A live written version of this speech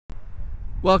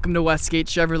Welcome to Westgate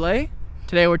Chevrolet.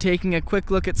 Today we're taking a quick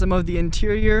look at some of the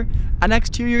interior and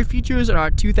exterior features on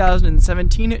our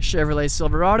 2017 Chevrolet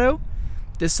Silverado.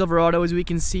 This Silverado, as we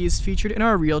can see, is featured in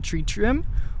our Realtree trim.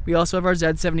 We also have our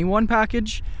Z71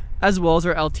 package, as well as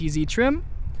our LTZ trim.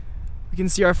 We can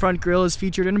see our front grille is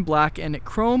featured in black and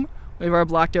chrome. We have our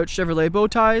blacked out Chevrolet bow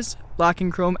ties, black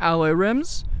and chrome alloy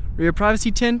rims, rear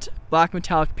privacy tint, black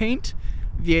metallic paint,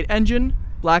 V8 engine,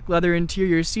 black leather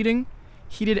interior seating,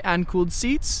 heated and cooled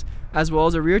seats, as well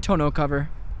as a rear tonneau cover.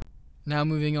 Now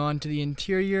moving on to the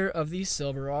interior of the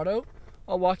Silverado,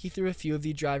 I'll walk you through a few of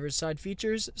the driver's side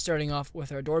features, starting off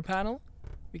with our door panel.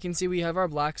 We can see we have our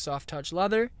black soft touch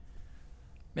leather,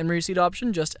 memory seat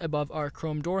option just above our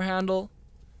chrome door handle.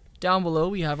 Down below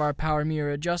we have our power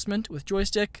mirror adjustment with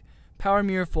joystick, power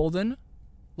mirror fold-in,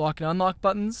 lock and unlock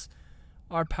buttons,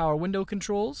 our power window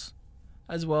controls,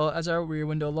 as well as our rear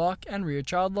window lock and rear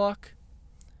child lock.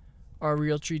 Our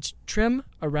Realtree trim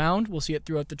around, we'll see it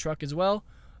throughout the truck as well.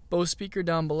 Bose speaker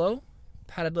down below,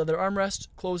 padded leather armrest,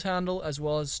 close handle, as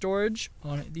well as storage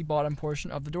on the bottom portion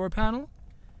of the door panel.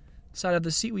 Side of the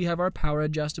seat we have our power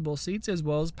adjustable seats as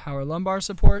well as power lumbar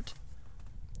support.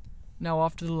 Now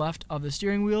off to the left of the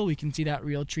steering wheel we can see that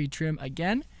Realtree trim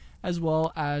again, as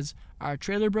well as our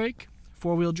trailer brake,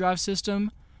 four-wheel drive system,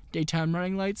 daytime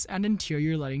running lights, and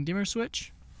interior lighting dimmer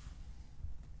switch.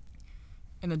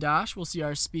 In the dash, we'll see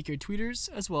our speaker tweeters,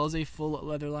 as well as a full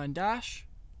leather-lined dash.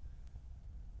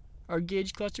 Our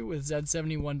gauge cluster with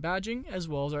Z71 badging, as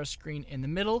well as our screen in the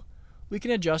middle. We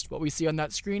can adjust what we see on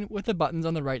that screen with the buttons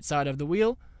on the right side of the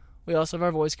wheel. We also have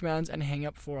our voice commands and hang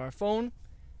up for our phone.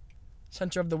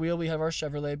 Center of the wheel, we have our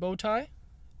Chevrolet bow tie.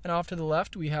 And off to the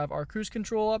left, we have our cruise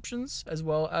control options, as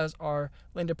well as our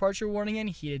lane departure warning and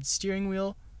heated steering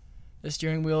wheel. The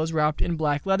steering wheel is wrapped in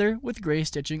black leather with gray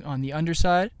stitching on the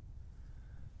underside.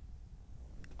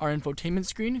 Our infotainment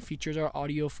screen features our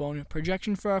audio phone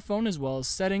projection for our phone as well as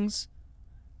settings.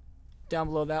 Down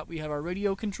below that we have our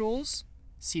radio controls,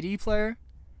 CD player,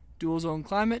 dual zone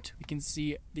climate. We can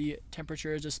see the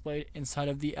temperature is displayed inside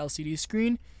of the LCD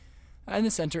screen and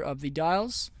the center of the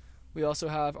dials. We also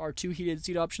have our two heated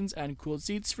seat options and cooled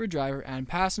seats for driver and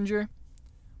passenger.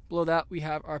 Below that we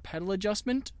have our pedal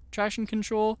adjustment, traction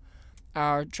control,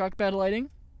 our truck bed lighting,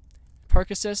 park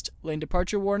assist, lane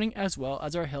departure warning, as well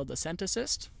as our hill descent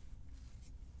assist.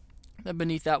 Then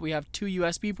beneath that we have two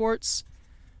USB ports,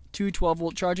 two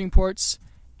 12-volt charging ports,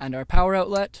 and our power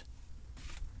outlet,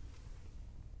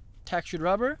 textured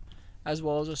rubber, as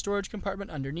well as a storage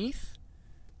compartment underneath,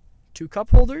 two cup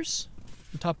holders.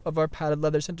 On top of our padded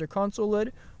leather center console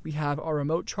lid, we have our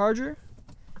remote charger,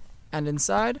 and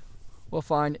inside we'll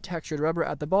find textured rubber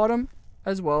at the bottom,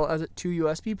 as well as two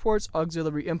USB ports,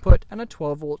 auxiliary input, and a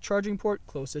 12-volt charging port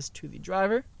closest to the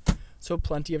driver. So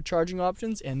plenty of charging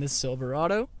options in this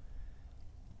Silverado.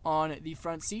 On the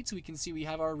front seats, we can see we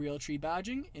have our Realtree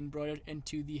badging embroidered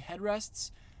into the headrests.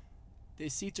 The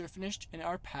seats are finished in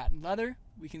our patent leather.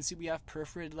 We can see we have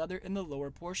perforated leather in the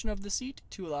lower portion of the seat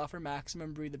to allow for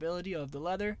maximum breathability of the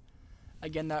leather.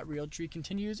 Again, that Realtree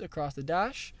continues across the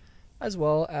dash, as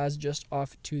well as just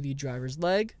off to the driver's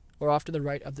leg, or off to the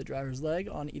right of the driver's leg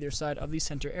on either side of the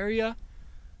center area.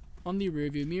 On the rear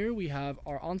view mirror, we have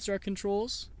our OnStar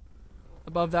controls.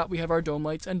 Above that, we have our dome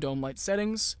lights and dome light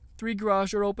settings, three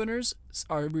garage door openers,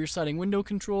 our rear sliding window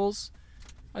controls,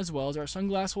 as well as our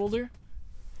sunglass holder.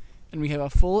 And we have a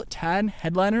full tan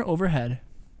headliner overhead.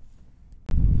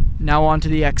 Now on to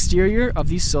the exterior of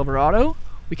the Silverado.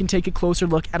 We can take a closer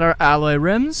look at our alloy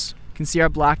rims. You can see our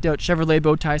blacked out Chevrolet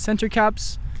bow tie center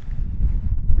caps,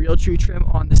 Realtree trim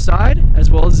on the side, as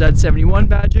well as Z71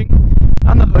 badging.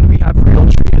 On the hood we have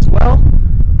Realtree as well,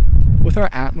 with our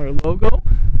antler logo.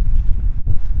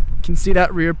 You can see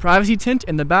that rear privacy tint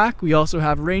in the back. We also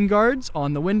have rain guards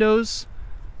on the windows.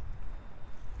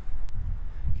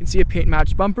 You can see a paint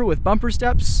matched bumper with bumper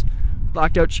steps,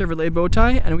 blacked out Chevrolet bow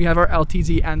tie, and we have our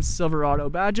LTZ and Silverado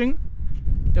badging.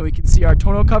 Then we can see our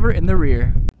tonneau cover in the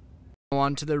rear.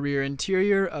 On to the rear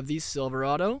interior of the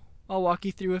Silverado. I'll walk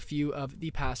you through a few of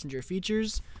the passenger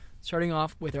features. Starting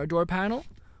off with our door panel,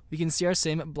 we can see our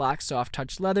same black soft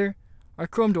touch leather, our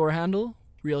chrome door handle,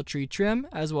 Realtree trim,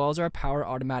 as well as our power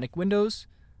automatic windows.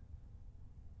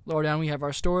 Lower down we have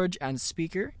our storage and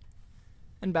speaker.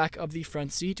 And back of the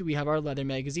front seat we have our leather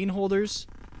magazine holders.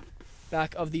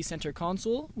 Back of the center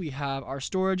console we have our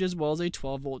storage as well as a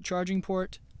 12-volt charging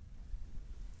port.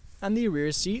 And the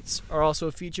rear seats are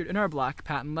also featured in our black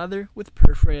patent leather with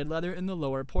perforated leather in the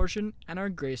lower portion and our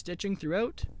gray stitching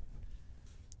throughout.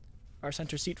 Our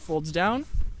center seat folds down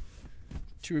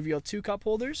to reveal two cup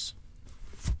holders.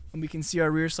 And we can see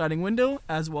our rear sliding window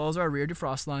as well as our rear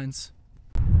defrost lines.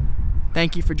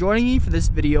 Thank you for joining me for this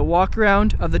video walk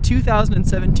around of the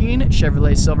 2017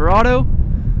 Chevrolet Silverado.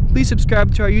 Please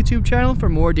subscribe to our YouTube channel for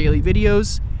more daily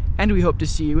videos, and we hope to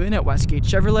see you in at Westgate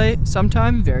Chevrolet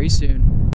sometime very soon.